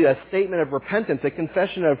really a statement of repentance, a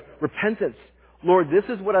confession of repentance. Lord, this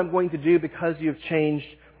is what I'm going to do because you've changed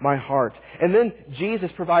my heart. And then Jesus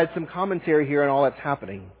provides some commentary here on all that's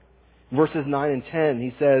happening. Verses 9 and 10,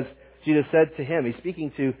 he says, Jesus said to him, he's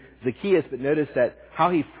speaking to Zacchaeus, but notice that how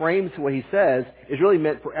he frames what he says is really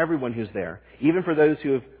meant for everyone who's there, even for those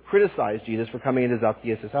who have criticized Jesus for coming into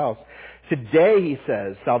Zacchaeus' house. Today, he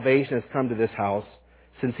says, salvation has come to this house,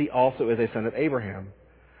 since he also is a son of Abraham.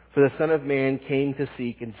 For the Son of Man came to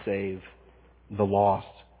seek and save the lost.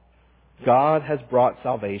 God has brought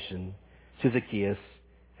salvation to Zacchaeus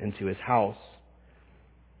and to his house.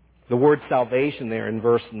 The word salvation there in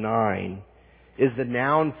verse 9 is the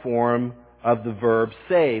noun form of the verb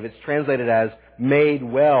save. It's translated as made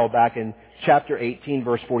well back in chapter 18,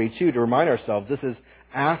 verse 42. To remind ourselves, this is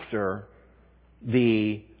after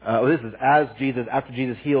after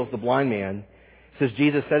Jesus heals the blind man. It says,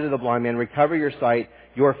 Jesus said to the blind man, recover your sight,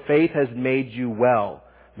 your faith has made you well.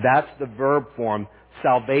 That's the verb form.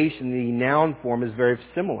 Salvation, the noun form, is very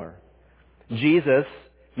similar. Jesus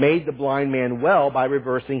made the blind man well by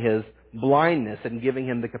reversing his blindness and giving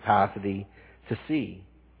him the capacity to see.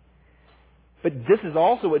 But this is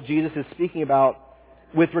also what Jesus is speaking about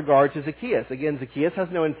with regard to Zacchaeus. Again, Zacchaeus has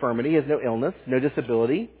no infirmity, he has no illness, no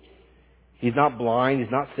disability. He's not blind,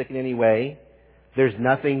 he's not sick in any way. There's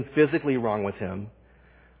nothing physically wrong with him.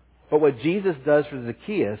 But what Jesus does for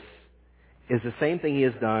Zacchaeus is the same thing he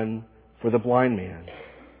has done for the blind man.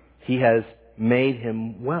 He has made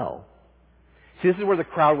him well. See, this is where the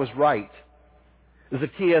crowd was right.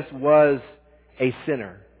 Zacchaeus was a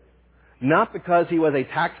sinner. Not because he was a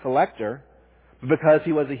tax collector, but because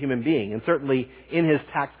he was a human being. And certainly in his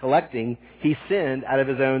tax collecting, he sinned out of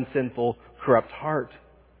his own sinful, corrupt heart.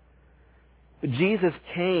 But Jesus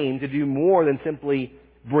came to do more than simply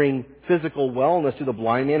bring physical wellness to the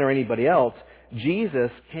blind man or anybody else.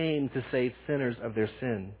 Jesus came to save sinners of their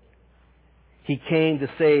sin. He came to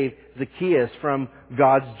save Zacchaeus from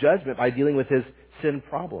God's judgment by dealing with his sin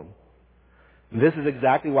problem. This is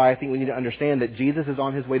exactly why I think we need to understand that Jesus is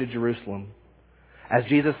on his way to Jerusalem. As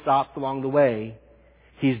Jesus stops along the way,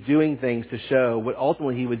 he's doing things to show what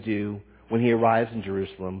ultimately he would do when he arrives in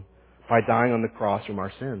Jerusalem by dying on the cross from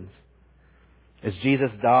our sins. As Jesus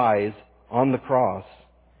dies on the cross,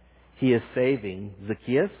 he is saving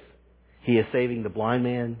Zacchaeus, he is saving the blind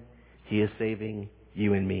man, he is saving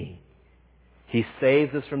you and me. He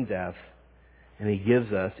saves us from death, and he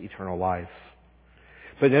gives us eternal life.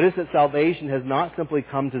 But notice that salvation has not simply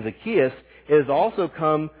come to Zacchaeus, it has also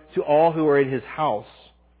come to all who are in his house.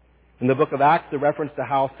 In the book of Acts, the reference to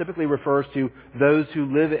house typically refers to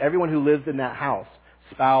everyone who lives in that house.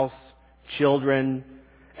 Spouse, children,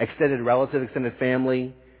 extended relative, extended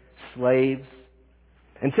family, slaves.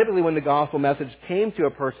 And typically when the gospel message came to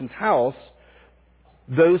a person's house,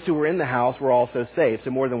 those who were in the house were also saved. So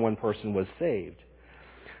more than one person was saved.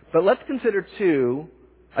 But let's consider too,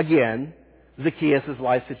 again, Zacchaeus'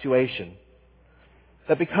 life situation.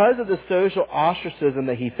 That because of the social ostracism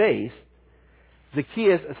that he faced,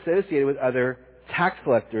 Zacchaeus associated with other tax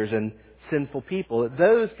collectors and sinful people.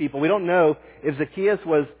 Those people, we don't know if Zacchaeus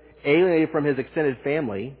was alienated from his extended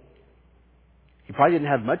family. He probably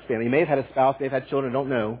didn't have much family. He may have had a spouse, may have had children, I don't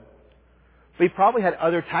know. But he probably had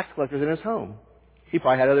other tax collectors in his home. He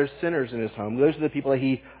probably had other sinners in his home. Those are the people that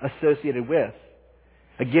he associated with.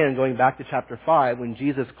 Again, going back to chapter 5, when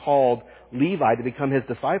Jesus called Levi to become his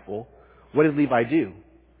disciple, what did Levi do?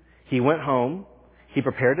 He went home, he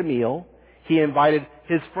prepared a meal, He invited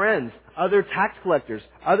his friends, other tax collectors,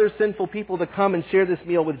 other sinful people to come and share this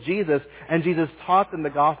meal with Jesus, and Jesus taught them the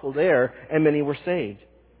gospel there, and many were saved.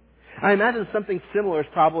 I imagine something similar is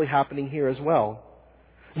probably happening here as well.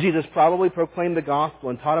 Jesus probably proclaimed the gospel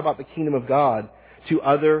and taught about the kingdom of God to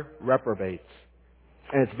other reprobates.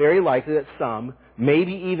 And it's very likely that some,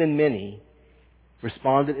 maybe even many,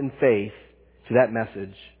 responded in faith to that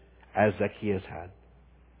message as Zacchaeus had.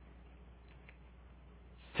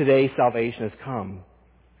 Today, salvation has come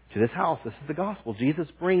to this house. This is the gospel. Jesus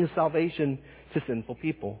brings salvation to sinful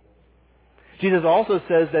people. Jesus also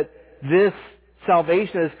says that this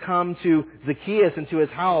salvation has come to Zacchaeus and to his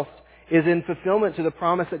house is in fulfillment to the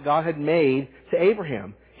promise that God had made to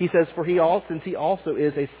Abraham. He says, since he also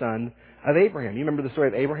is a son of Abraham. You remember the story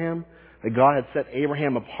of Abraham? That God had set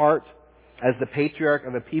Abraham apart as the patriarch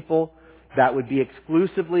of a people that would be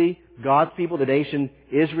exclusively God's people, the nation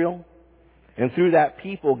Israel. And through that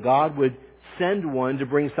people, God would send one to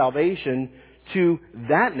bring salvation to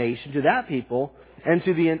that nation, to that people, and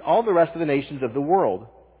to all the rest of the nations of the world.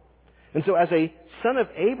 And so as a son of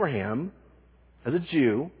Abraham, as a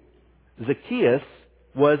Jew, Zacchaeus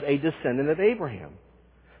was a descendant of Abraham.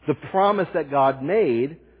 The promise that God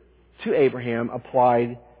made to Abraham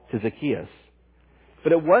applied to Zacchaeus.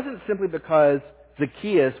 But it wasn't simply because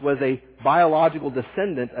Zacchaeus was a biological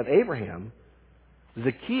descendant of Abraham.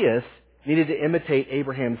 Zacchaeus needed to imitate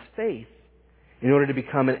Abraham's faith in order to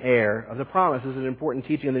become an heir of the promise. This is an important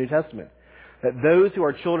teaching in the New Testament. That those who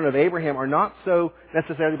are children of Abraham are not so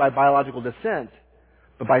necessarily by biological descent,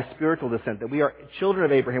 but by spiritual descent. That we are children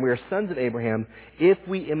of Abraham, we are sons of Abraham, if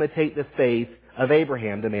we imitate the faith of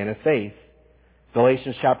Abraham, the man of faith.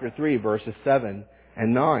 Galatians chapter 3, verses 7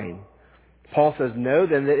 and 9. Paul says, "Know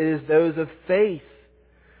then that it is those of faith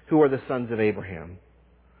who are the sons of Abraham.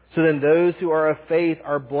 So then those who are of faith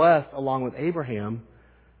are blessed along with Abraham,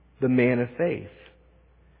 the man of faith."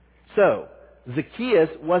 So, Zacchaeus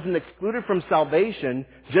wasn't excluded from salvation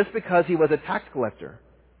just because he was a tax collector.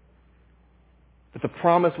 But the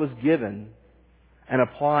promise was given and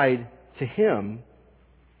applied to him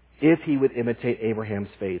if he would imitate Abraham's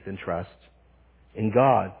faith and trust in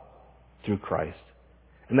God through Christ.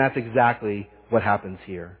 And that's exactly what happens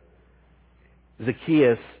here.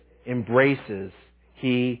 Zacchaeus embraces,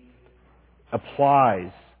 he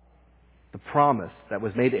applies the promise that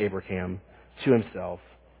was made to Abraham to himself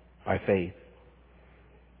by faith.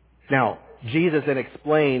 Now, Jesus then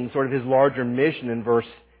explains sort of his larger mission in verse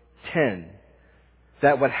 10.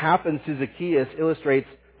 That what happens to Zacchaeus illustrates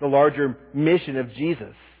the larger mission of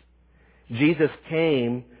Jesus. Jesus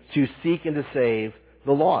came to seek and to save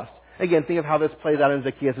the lost. Again, think of how this plays out in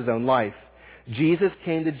Zacchaeus' own life. Jesus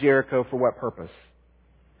came to Jericho for what purpose?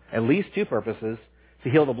 At least two purposes: to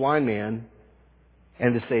heal the blind man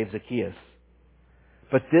and to save Zacchaeus.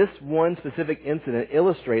 But this one specific incident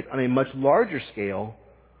illustrates on a much larger scale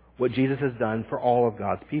what Jesus has done for all of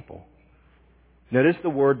God's people. Notice the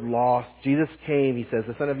word lost. Jesus came, he says,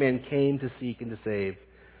 the Son of Man came to seek and to save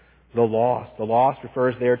the lost. The lost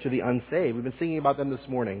refers there to the unsaved. We've been singing about them this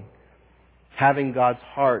morning. Having God's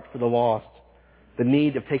heart for the lost. The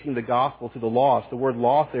need of taking the gospel to the lost. The word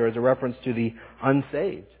lost there is a reference to the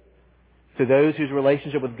unsaved. To those whose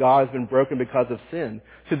relationship with God has been broken because of sin.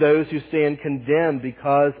 To those who stand condemned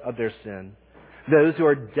because of their sin. Those who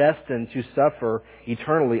are destined to suffer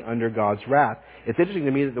eternally under God's wrath. It's interesting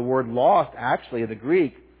to me that the word lost actually in the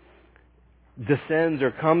Greek descends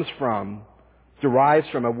or derives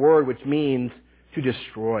from a word which means to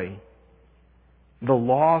destroy. The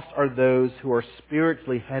lost are those who are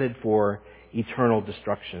spiritually headed for eternal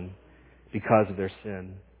destruction because of their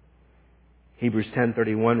sin. Hebrews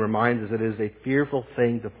 10:31 reminds us that it is a fearful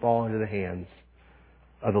thing to fall into the hands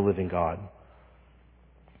of the living God.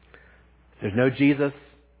 If there's no Jesus,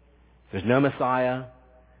 if there's no Messiah,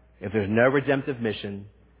 if there's no redemptive mission,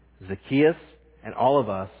 Zacchaeus and all of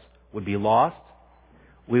us would be lost.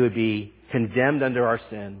 We would be condemned under our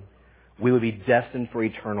sin. We would be destined for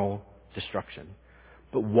eternal destruction.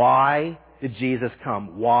 But why did Jesus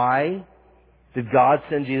come? Why did God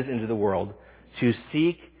send Jesus into the world? To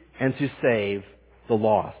seek and to save the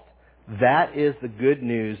lost. That is the good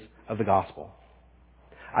news of the gospel.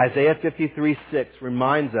 Isaiah 53:6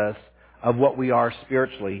 reminds us of what we are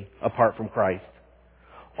spiritually apart from Christ.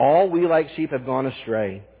 All we like sheep have gone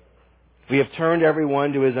astray. We have turned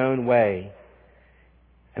everyone to his own way.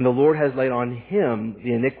 And the Lord has laid on him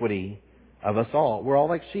the iniquity of us all. We're all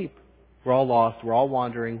like sheep. We're all lost. We're all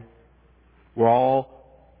wandering. We're all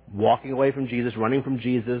walking away from Jesus, running from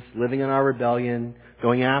Jesus, living in our rebellion,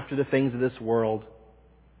 going after the things of this world.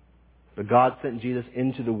 But God sent Jesus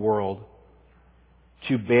into the world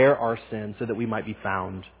to bear our sins so that we might be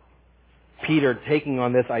found Peter, taking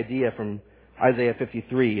on this idea from Isaiah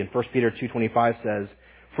 53 and 1 Peter 2:25 says,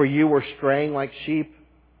 "For you were straying like sheep,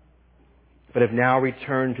 but have now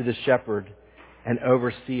returned to the shepherd and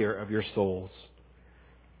overseer of your souls."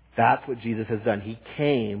 That's what Jesus has done. He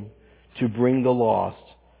came to bring the lost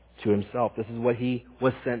to himself. This is what he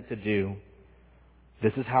was sent to do.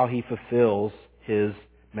 This is how he fulfills his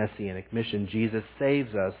messianic mission. Jesus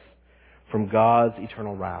saves us from God's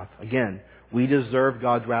eternal wrath. Again, we deserve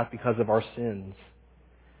God's wrath because of our sins.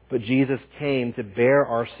 But Jesus came to bear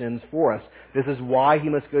our sins for us. This is why he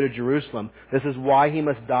must go to Jerusalem. This is why he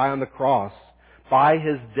must die on the cross. By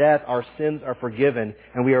his death, our sins are forgiven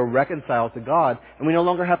and we are reconciled to God, and we no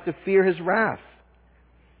longer have to fear his wrath.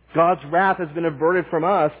 God's wrath has been averted from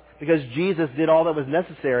us because Jesus did all that was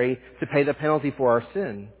necessary to pay the penalty for our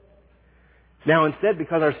sin. Now instead,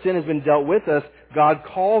 because our sin has been dealt with us, God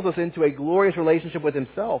calls us into a glorious relationship with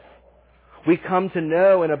himself. We come to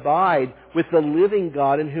know and abide with the living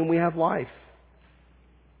God in whom we have life.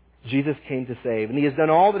 Jesus came to save, and he has done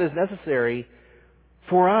all that is necessary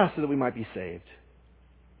for us so that we might be saved.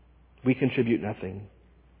 We contribute nothing.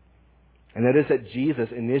 And that is that Jesus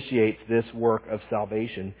initiates this work of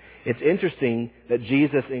salvation. It's interesting that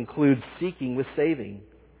Jesus includes seeking with saving.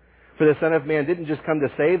 For the Son of Man didn't just come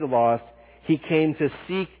to save the lost, he came to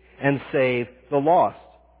seek and save the lost.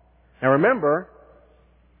 Now remember,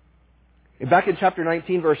 back in chapter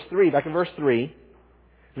 19, verse 3,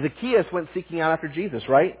 Zacchaeus went seeking out after Jesus,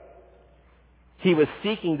 right? He was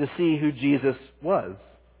seeking to see who Jesus was.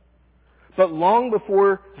 But long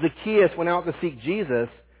before Zacchaeus went out to seek Jesus,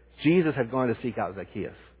 Jesus had gone to seek out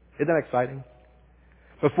Zacchaeus. Isn't that exciting?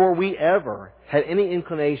 Before we ever had any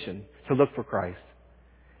inclination to look for Christ,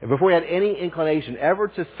 and before we had any inclination ever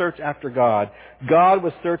to search after God, God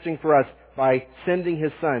was searching for us by sending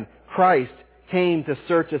his Son. Christ came to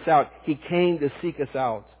search us out. He came to seek us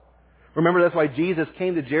out. Remember, that's why Jesus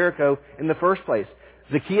came to Jericho in the first place.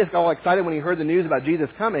 Zacchaeus got all excited when he heard the news about Jesus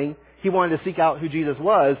coming. He wanted to seek out who Jesus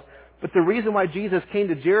was. But the reason why Jesus came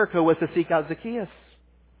to Jericho was to seek out Zacchaeus.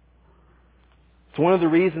 It's one of the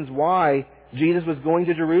reasons why Jesus was going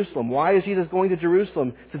to Jerusalem. Why is Jesus going to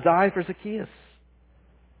Jerusalem? To die for Zacchaeus.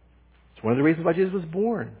 It's one of the reasons why Jesus was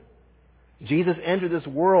born. Jesus entered this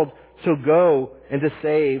world to go and to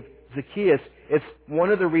save Zacchaeus. It's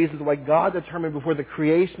one of the reasons why God determined before the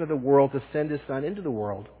creation of the world to send his Son into the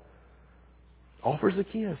world. All for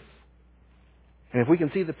Zacchaeus. And if we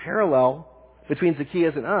can see the parallel between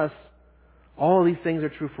Zacchaeus and us, all of these things are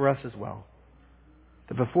true for us as well.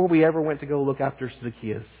 That before we ever went to go look after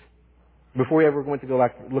Zacchaeus, before we ever went to go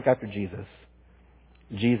look after Jesus,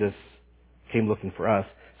 Jesus came looking for us.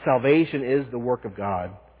 Salvation is the work of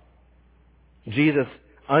God. Jesus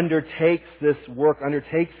undertakes this work,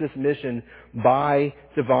 undertakes this mission by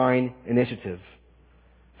divine initiative.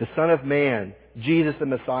 The Son of Man, Jesus the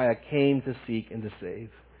Messiah, came to seek and to save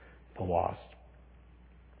the lost.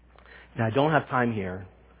 Now, I don't have time here.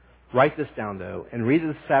 Write this down, though, and read it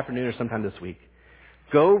this afternoon or sometime this week.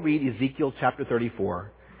 Go read Ezekiel chapter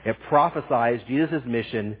 34. It prophesies Jesus'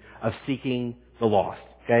 mission of seeking the lost.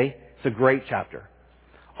 Okay? It's a great chapter.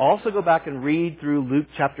 Also go back and read through Luke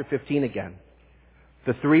chapter 15 again.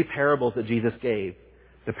 The three parables that Jesus gave.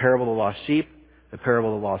 The parable of the lost sheep, the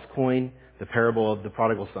parable of the lost coin, the parable of the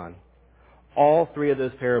prodigal son. All three of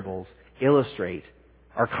those parables illustrate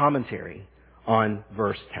our commentary on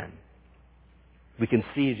verse 10. We can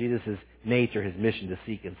see Jesus' nature, his mission to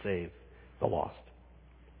seek and save the lost.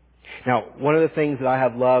 Now, one of the things that I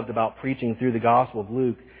have loved about preaching through the Gospel of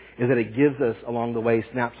Luke is that it gives us, along the way,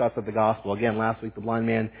 snapshots of the Gospel. Again, last week the blind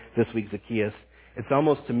man, this week Zacchaeus. It's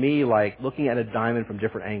almost to me like looking at a diamond from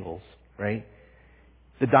different angles, right?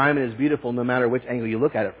 The diamond is beautiful no matter which angle you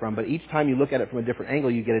look at it from, but each time you look at it from a different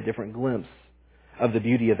angle, you get a different glimpse of the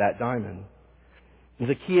beauty of that diamond.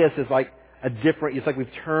 Zacchaeus is like it's like we've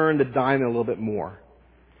turned the diamond a little bit more.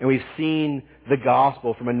 And we've seen the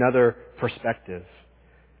gospel from another perspective.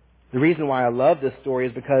 The reason why I love this story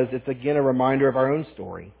is because it's again a reminder of our own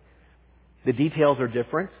story. The details are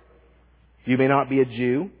different. You may not be a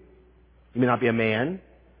Jew. You may not be a man.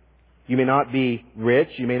 You may not be rich.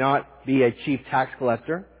 You may not be a chief tax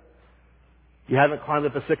collector. You haven't climbed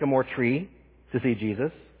up a sycamore tree to see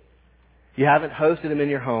Jesus. You haven't hosted him in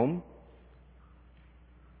your home.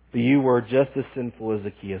 But you were just as sinful as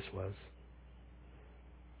Zacchaeus was.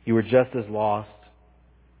 You were just as lost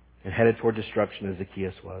and headed toward destruction as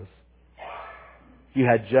Zacchaeus was. You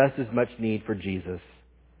had just as much need for Jesus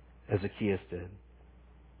as Zacchaeus did.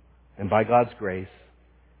 And by God's grace,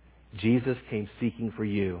 Jesus came seeking for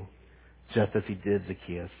you just as he did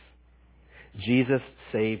Zacchaeus. Jesus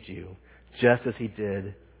saved you just as he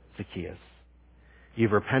did Zacchaeus.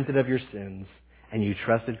 You've repented of your sins, and you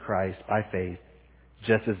trusted Christ by faith,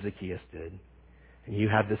 just as Zacchaeus did. And you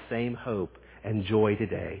have the same hope and joy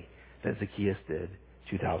today that Zacchaeus did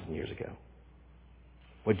 2,000 years ago.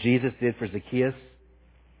 What Jesus did for Zacchaeus,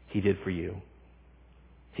 he did for you.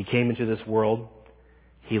 He came into this world.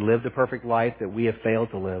 He lived the perfect life that we have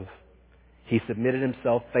failed to live. He submitted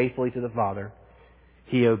himself faithfully to the Father.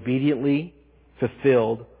 He obediently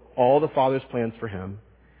fulfilled all the Father's plans for him.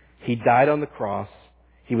 He died on the cross.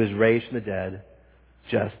 He was raised from the dead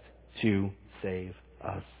just to save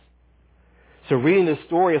us. So reading this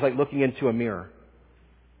story is like looking into a mirror,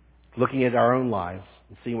 looking at our own lives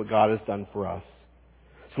and seeing what God has done for us.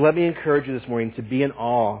 So let me encourage you this morning to be in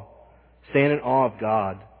awe, stand in awe of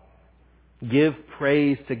God. Give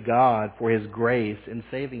praise to God for His grace in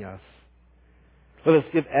saving us. Let us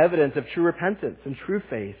give evidence of true repentance and true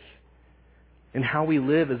faith in how we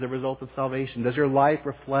live as a result of salvation. Does your life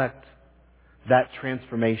reflect that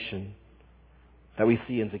transformation that we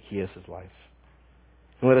see in Zacchaeus' life?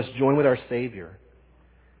 And let us join with our Savior.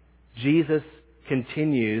 Jesus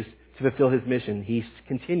continues to fulfill His mission. He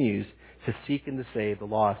continues to seek and to save the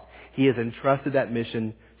lost. He has entrusted that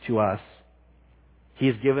mission to us. He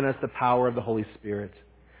has given us the power of the Holy Spirit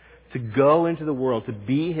to go into the world, to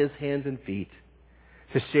be His hands and feet,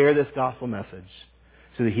 to share this gospel message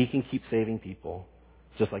so that He can keep saving people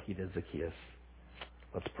just like He did Zacchaeus.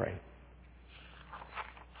 Let's pray.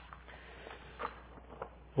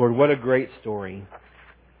 Lord, what a great story.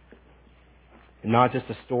 And not just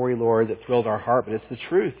a story, Lord, that thrilled our heart, but it's the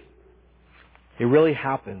truth. It really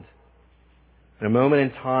happened. In a moment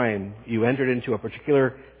in time, you entered into a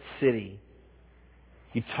particular city.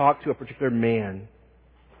 You talked to a particular man.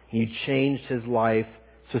 And you changed his life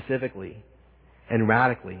specifically and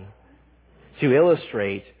radically to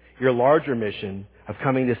illustrate your larger mission of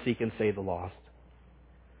coming to seek and save the lost.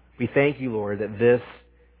 We thank you, Lord, that this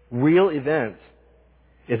real event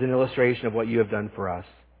is an illustration of what you have done for us.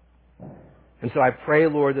 And so I pray,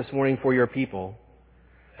 Lord, this morning for your people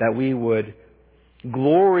that we would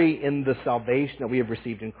glory in the salvation that we have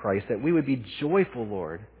received in Christ, that we would be joyful,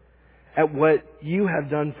 Lord, at what you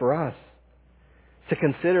have done for us. To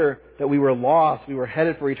consider that we were lost, we were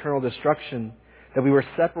headed for eternal destruction, that we were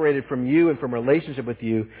separated from you and from relationship with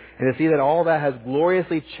you, and to see that all that has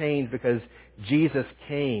gloriously changed because Jesus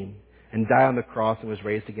came and died on the cross and was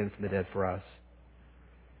raised again from the dead for us.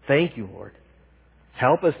 Thank you, Lord.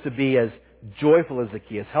 Help us to be as joyful as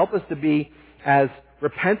Zacchaeus. Help us to be as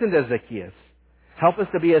repentant as Zacchaeus. Help us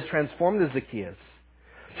to be as transformed as Zacchaeus.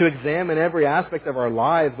 To examine every aspect of our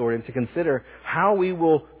lives, Lord, and to consider how we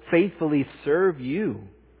will faithfully serve you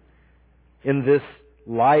in this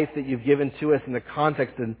life that you've given to us in the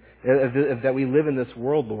context that we live in this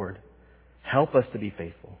world, Lord. Help us to be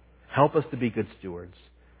faithful. Help us to be good stewards.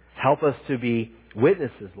 Help us to be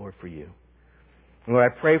witnesses, Lord, for you. And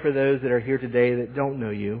Lord, I pray for those that are here today that don't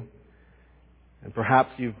know you. And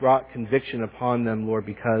perhaps you've brought conviction upon them, Lord,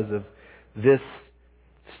 because of this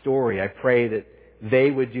story. I pray that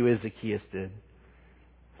they would do as Zacchaeus did.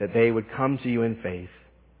 That they would come to you in faith.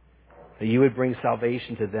 That you would bring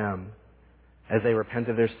salvation to them as they repent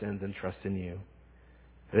of their sins and trust in you.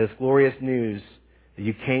 That this glorious news that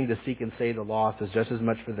you came to seek and save the lost is just as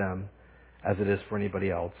much for them as it is for anybody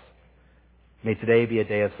else. May today be a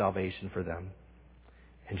day of salvation for them.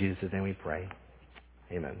 In Jesus' name we pray.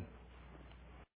 Amen.